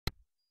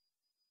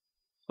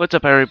What's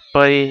up,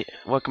 everybody?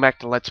 Welcome back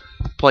to Let's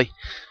Play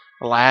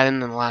Aladdin.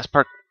 In the last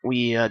part,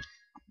 we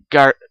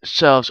got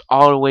ourselves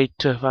all the way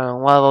to the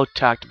final level,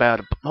 talked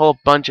about a whole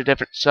bunch of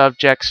different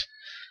subjects.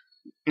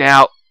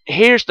 Now,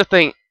 here's the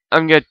thing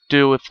I'm going to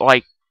do with,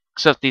 like,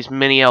 some of these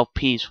mini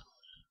LPs,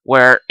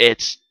 where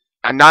it's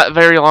a not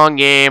very long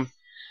game,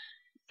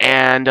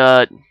 and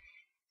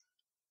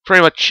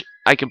pretty much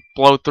I can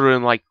blow through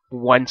in, like,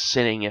 one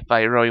sitting if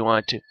I really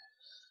wanted to.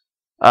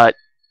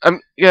 I'm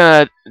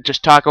going to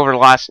just talk over the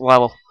last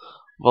level.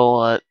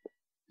 Well,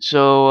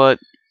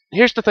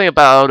 here's the thing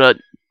about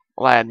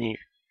Aladdin here,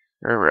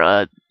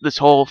 or this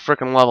whole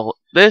freaking level.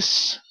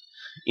 This,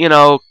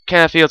 kind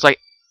of feels like,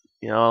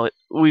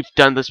 we've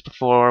done this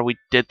before. We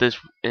did this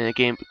in a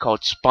game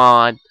called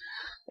Spawn,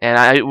 and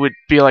I would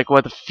be like one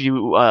of the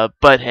few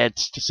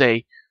buttheads to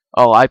say,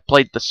 "Oh, I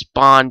played the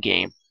Spawn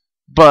game,"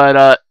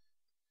 but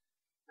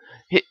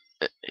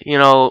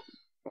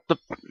the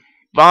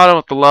bottom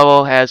of the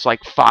level has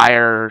like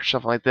fire or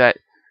something like that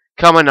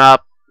coming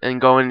up and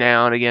going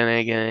down again and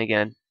again and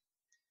again.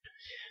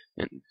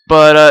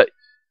 But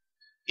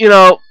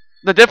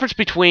the difference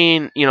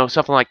between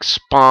something like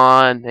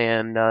Spawn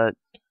and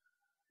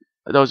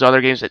those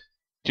other games that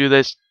do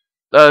this,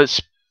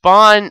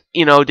 Spawn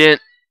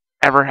didn't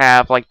ever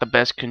have like the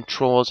best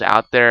controls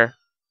out there,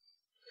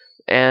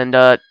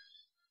 and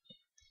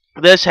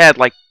this had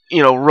like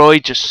really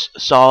just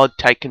solid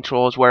tight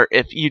controls where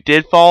if you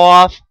did fall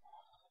off,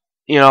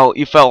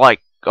 you felt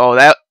like, oh,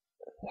 that,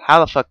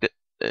 how the fuck did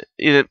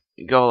you didn't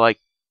go like,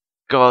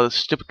 oh, the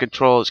stupid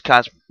controls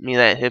cost me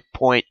that hit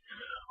point,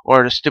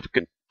 or the stupid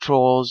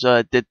controls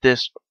did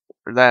this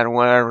or that or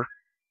whatever.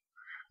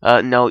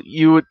 No,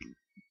 you would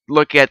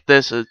look at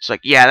this, it's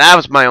like, yeah, that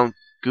was my own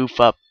goof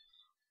up.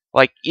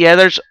 Like, yeah,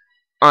 there's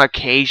on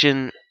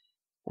occasion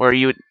where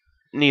you would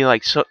need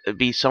like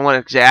be somewhat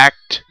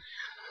exact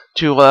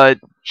to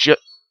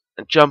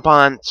jump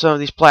on some of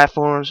these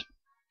platforms,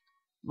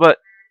 but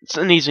it's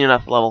an easy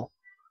enough level.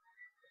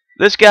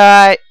 This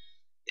guy,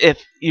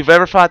 if you've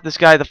ever fought this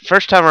guy the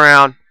first time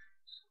around,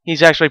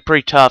 he's actually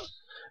pretty tough.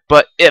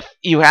 But if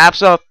you have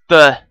some of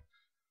the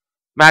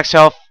max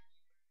health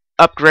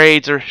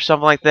upgrades or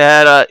something like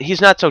that,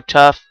 he's not so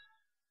tough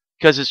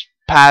because his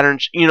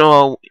patterns, he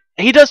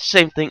does the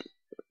same thing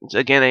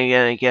again and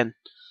again and again.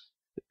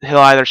 He'll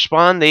either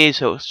spawn these,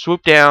 he'll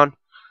swoop down,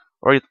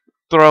 or he'll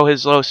throw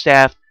his low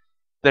staff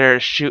there to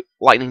shoot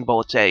lightning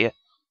bolts at you.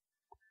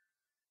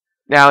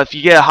 Now, if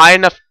you get a high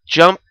enough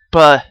jump,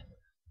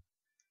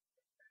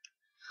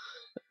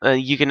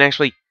 you can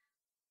actually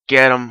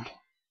get him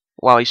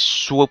while he's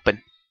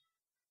swooping.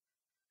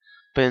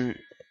 But,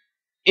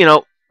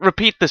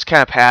 repeat this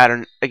kind of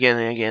pattern again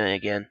and again and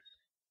again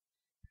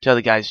until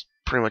the guy's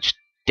pretty much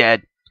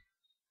dead.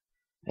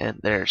 And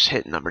there's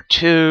hit number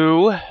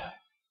 2.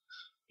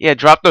 Yeah,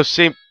 drop those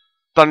same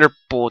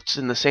thunderbolts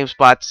in the same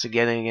spots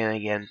again and again and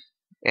again.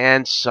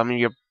 And some of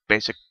your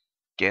basic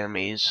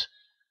enemies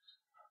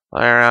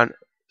lie around.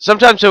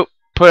 Sometimes they'll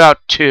put out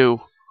 2,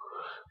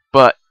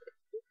 but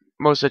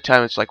most of the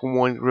time it's like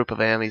one group of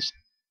enemies.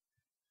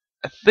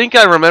 I think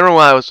I remember when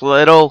I was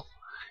little,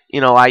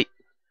 I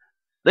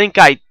think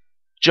I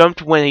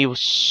jumped when he was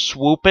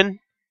swooping,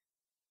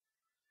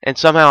 and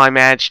somehow I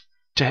managed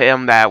to hit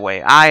him that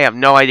way. I have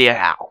no idea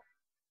how.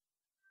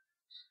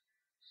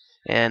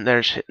 And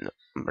there's hit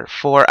number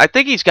 4. I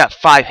think he's got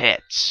 5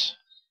 hits.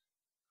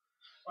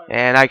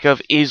 And I could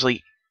have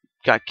easily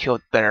got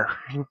killed there.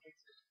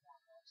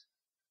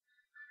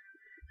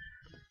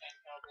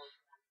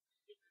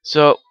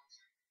 So,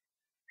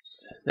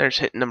 there's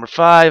hit number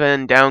 5,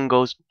 and down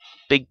goes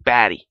Big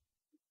Baddie.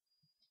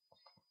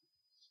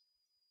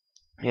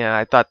 Yeah,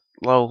 I thought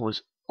low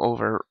was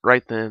over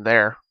right then and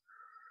there.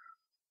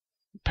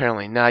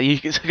 Apparently not. You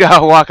just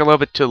gotta walk a little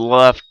bit to the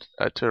left,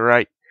 to the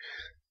right.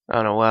 I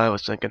don't know what I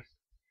was thinking.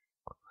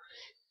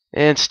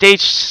 And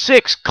stage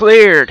 6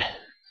 cleared.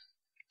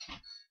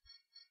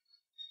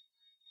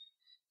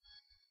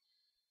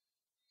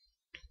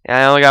 And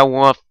I only got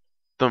one of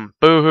them.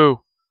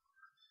 Boo-hoo.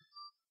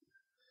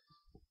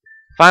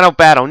 Final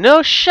battle.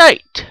 No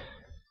shite.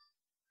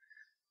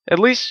 At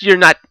least you're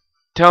not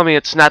telling me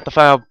it's not the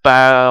final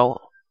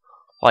battle.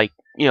 Like,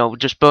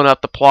 just building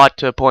up the plot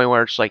to a point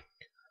where it's like,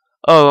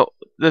 oh,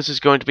 this is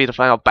going to be the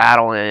final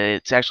battle, and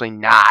it's actually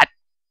not.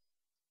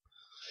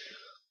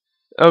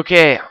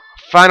 Okay,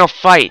 final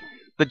fight.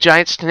 The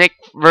giant snake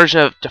version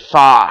of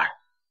Jafar.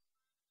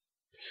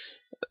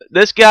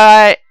 This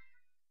guy,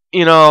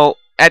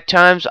 at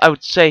times I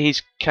would say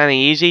he's kind of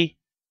easy,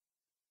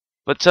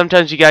 but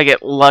sometimes you gotta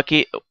get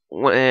lucky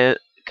when it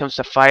comes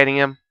to fighting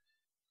him.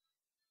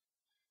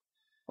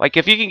 Like,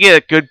 if you can get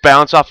a good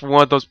bounce off of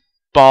one of those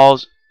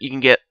balls, you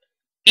can get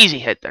easy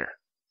hit there.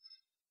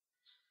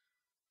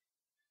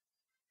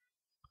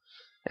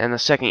 And the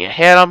second you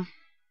hit him,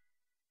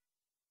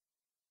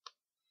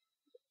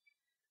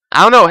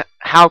 I don't know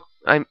how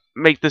I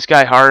make this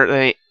guy harder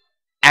than he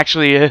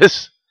actually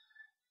is.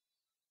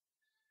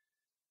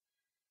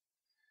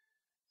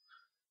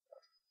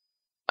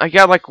 I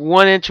got like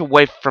 1 inch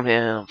away from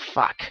him.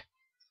 Fuck.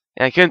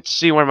 And I couldn't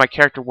see where my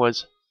character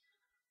was.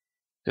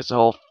 Just the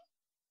whole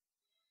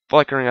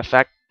flickering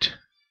effect.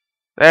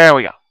 There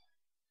we go.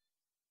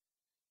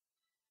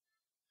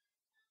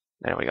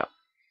 There we go.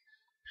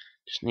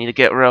 Just need to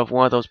get rid of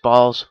one of those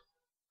balls.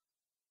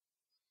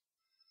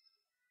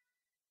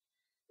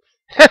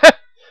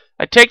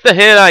 I take the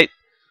hit, I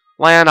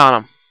land on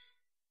him.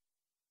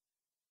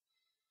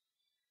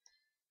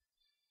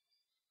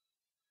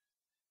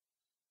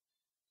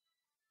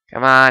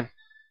 Come on.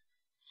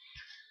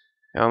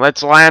 Now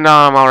let's land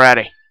on him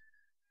already.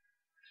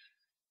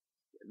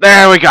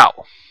 There we go.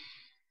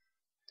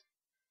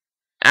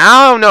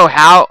 I don't know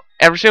how,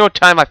 every single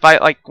time I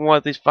fight like one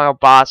of these final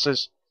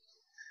bosses,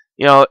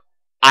 you know,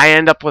 I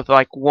end up with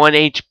like 1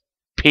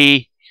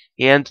 HP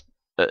and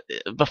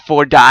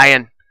before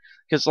dying.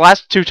 Because the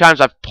last 2 times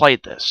I've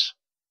played this,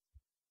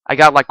 I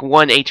got like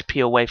 1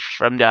 HP away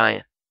from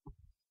dying.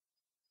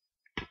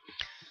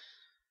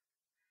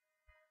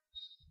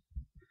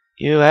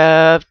 You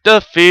have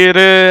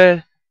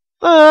defeated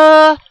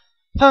the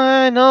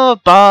final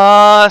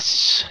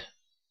boss.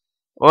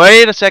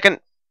 Wait a second.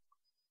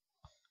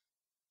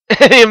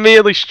 He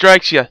immediately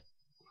strikes you.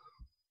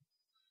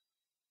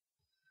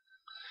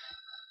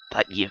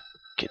 Thought you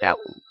could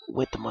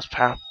outwit the most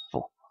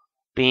powerful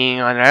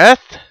being on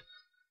Earth?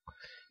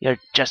 You're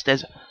just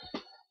as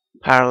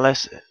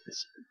powerless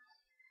as...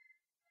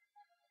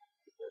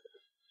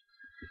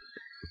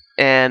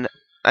 And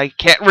I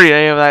can't read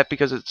any of that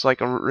because it's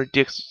like a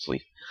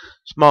ridiculously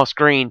small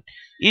screen.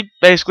 He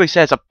basically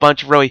says a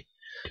bunch of really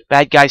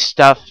bad guy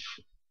stuff.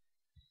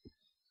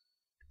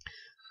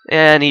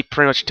 And he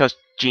pretty much tells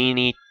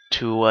Genie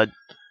to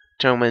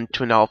turn him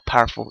into an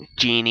all-powerful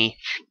genie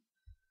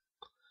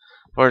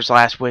for his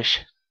last wish.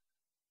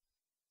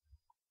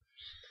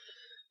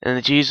 And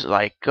the genie's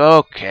like,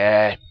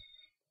 okay,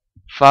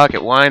 fuck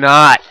it, why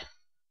not?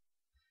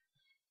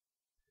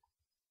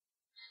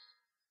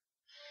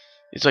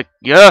 He's like,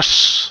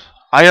 yes,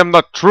 I am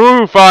the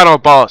true final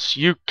boss.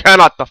 You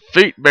cannot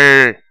defeat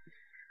me.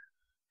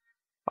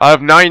 I have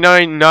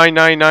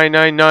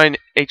 99,99999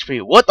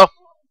 HP. What the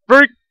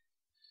freak?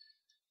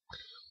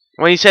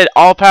 When he said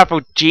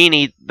all-powerful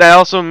genie, that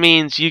also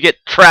means you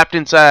get trapped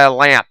inside a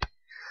lamp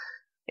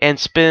and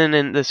spin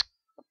in this,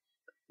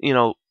 you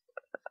know,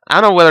 I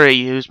don't know whether he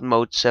used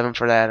mode 7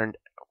 for that or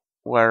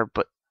where,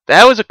 but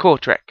that was a cool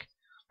trick.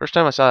 First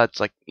time I saw it, it's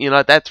like, you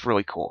know, that's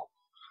really cool.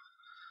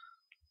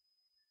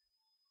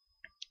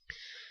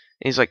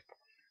 And he's like,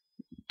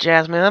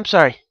 Jasmine, I'm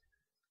sorry.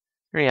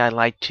 Maybe I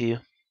lied to you.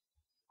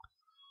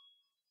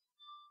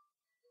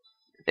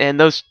 And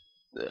those,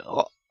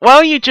 why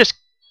don't you just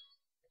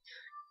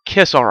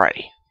kiss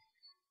already?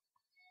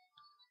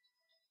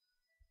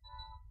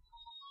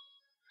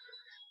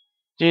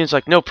 Genie's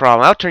like, no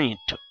problem, I'll turn you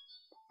into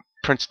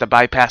Prince to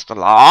bypass the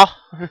law.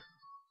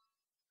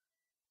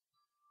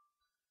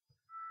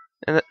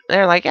 And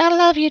they're like, I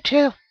love you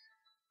too.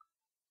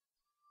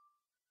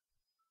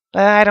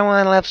 But I don't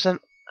want to love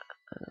some...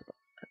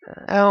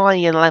 I don't want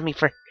you to love me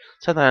for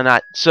something or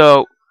not.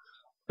 So,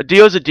 a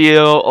deal's a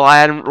deal.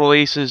 Aladdin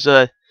releases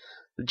the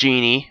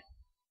genie.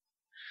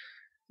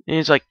 And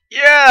he's like,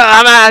 yeah,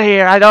 I'm out of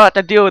here. I don't have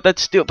to deal with that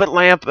stupid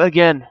lamp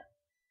again.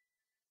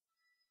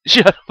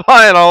 Just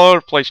flying all over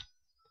the place.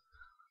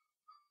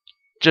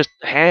 Just,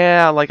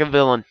 yeah, like a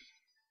villain.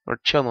 Or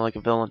chilling like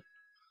a villain.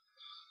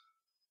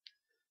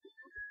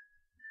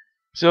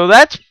 So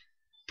that's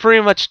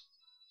pretty much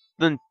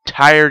the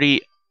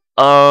entirety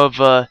of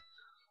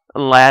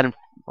Aladdin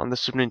on the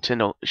Super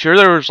Nintendo. Sure,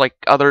 there was like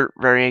other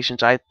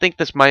variations. I think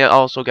this might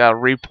also got a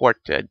report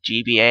to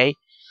GBA.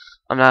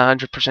 I'm not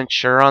 100%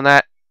 sure on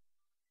that.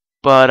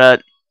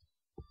 But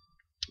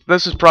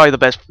this is probably the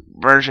best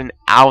version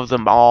out of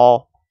them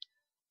all.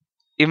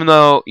 Even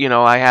though, you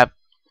know, I have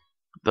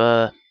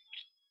the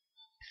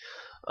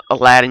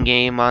Aladdin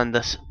game on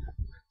the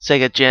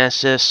Sega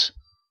Genesis.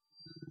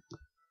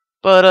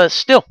 But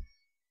still.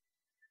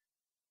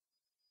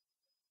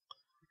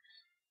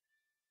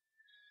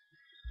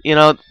 You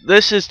know,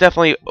 this is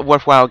definitely a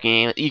worthwhile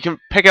game. You can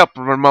pick up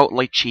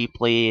remotely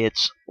cheaply.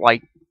 It's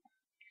like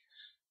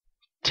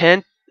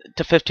 10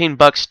 to 15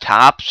 bucks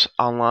tops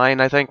online,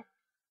 I think.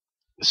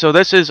 So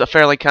this is a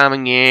fairly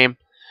common game,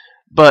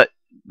 but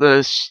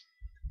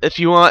if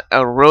you want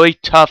a really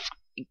tough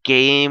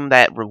game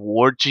that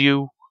rewards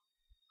you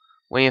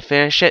when you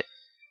finish it,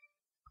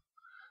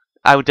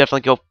 I would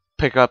definitely go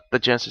pick up the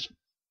Genesis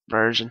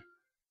version.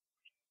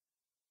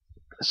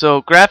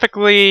 So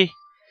graphically,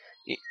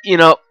 you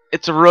know,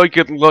 it's a really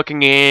good looking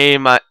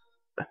game. I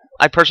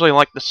personally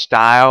like the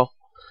style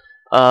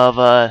of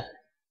the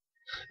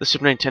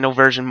Super Nintendo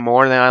version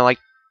more than I like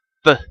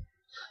the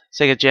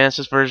Sega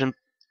Genesis version.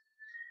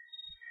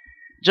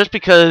 Just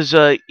because,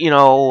 you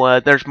know,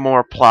 there's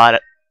more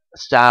plot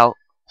style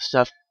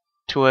stuff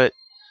to it.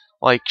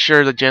 Like,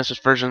 sure, the Genesis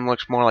version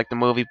looks more like the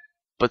movie,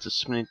 but the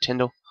Super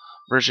Nintendo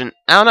version,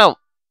 I don't know,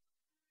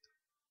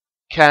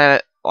 kind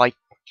of, like,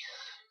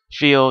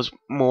 feels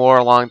more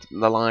along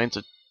the lines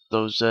of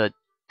those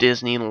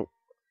Disney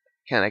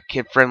kind of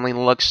kid-friendly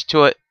looks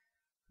to it.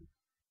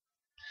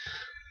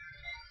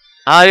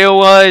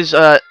 Audio-wise,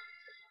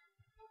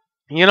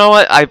 You know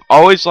what? I've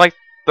always liked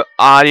the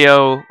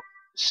audio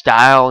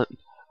style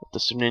of the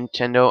Super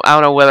Nintendo. I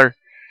don't know whether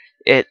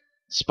it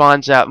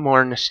spawns out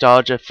more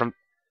nostalgia from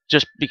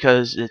just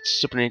because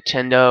it's Super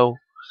Nintendo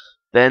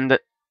than the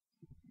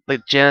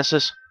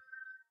Genesis,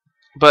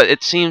 but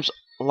it seems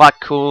a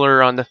lot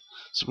cooler on the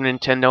Super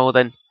Nintendo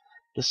than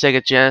the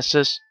Sega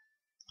Genesis.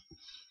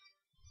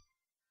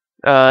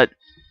 Uh,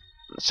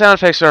 Sound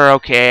effects are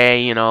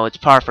okay, you know, it's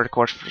par for the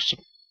course for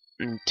Super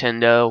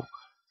Nintendo.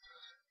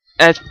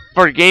 As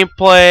for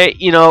gameplay,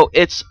 you know,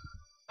 it's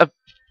a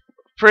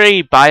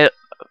pretty by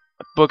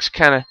books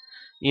kind of,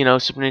 you know,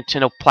 Super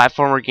Nintendo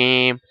platformer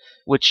game,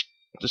 which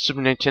the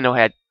Super Nintendo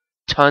had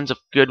tons of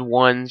good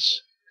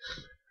ones.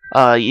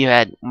 You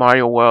had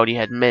Mario World, you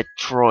had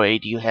Metroid,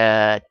 you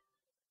had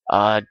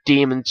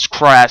Demon's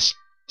Crest,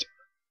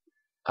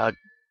 uh,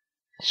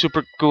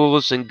 Super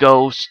Ghouls and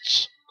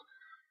Ghosts,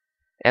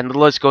 and the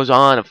list goes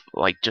on of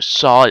like just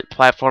solid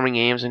platforming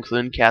games,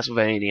 including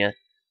Castlevania,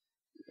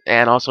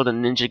 and also the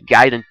Ninja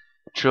Gaiden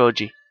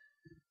trilogy.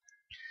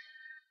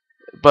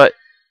 But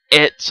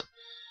it's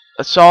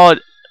a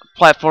solid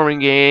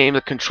platforming game.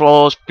 The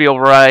controls feel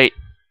right.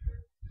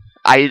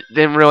 I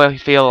didn't really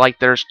feel like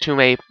there's too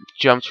many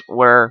jumps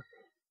where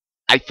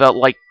I felt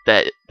like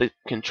that the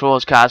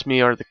controls cost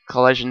me or the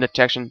collision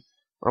detection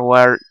or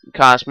where it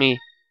cost me.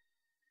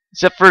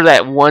 Except for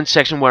that one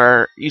section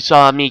where you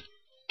saw me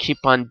keep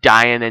on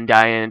dying and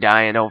dying and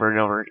dying over and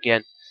over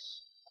again.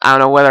 I don't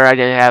know whether I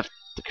didn't have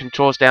the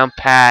controls down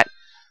pat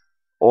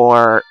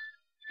or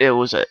it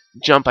was a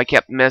jump I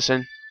kept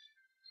missing.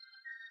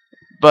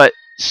 But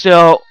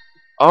still,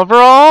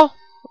 overall,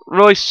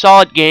 really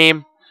solid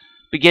game,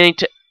 beginning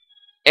to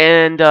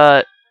end.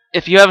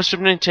 If you have a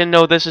Super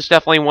Nintendo, this is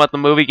definitely one of the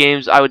movie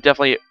games I would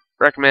definitely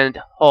recommend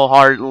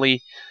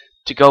wholeheartedly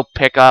to go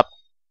pick up.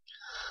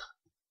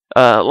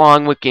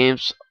 Along with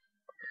games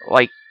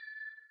like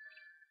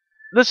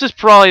this is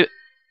probably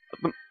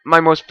my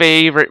most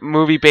favorite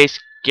movie-based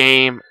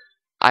game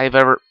I've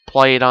ever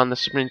played on the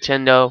Super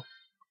Nintendo.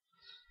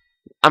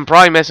 I'm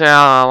probably missing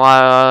out on a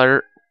lot of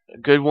other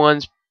good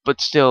ones, but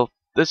still,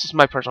 this is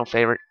my personal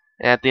favorite.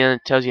 And at the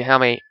end, it tells you how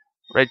many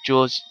red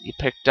jewels you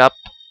picked up.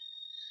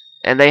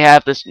 And they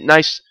have this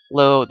nice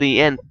little the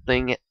end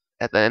thing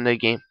at the end of the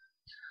game.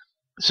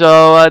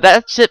 So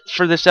that's it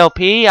for this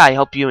LP. I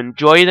hope you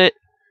enjoyed it.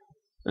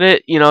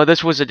 You know,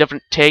 this was a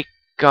different take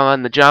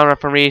on the genre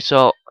for me,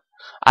 so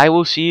I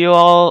will see you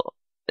all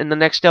in the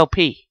next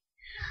LP.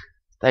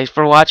 Thanks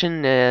for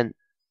watching, and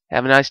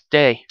have a nice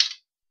day.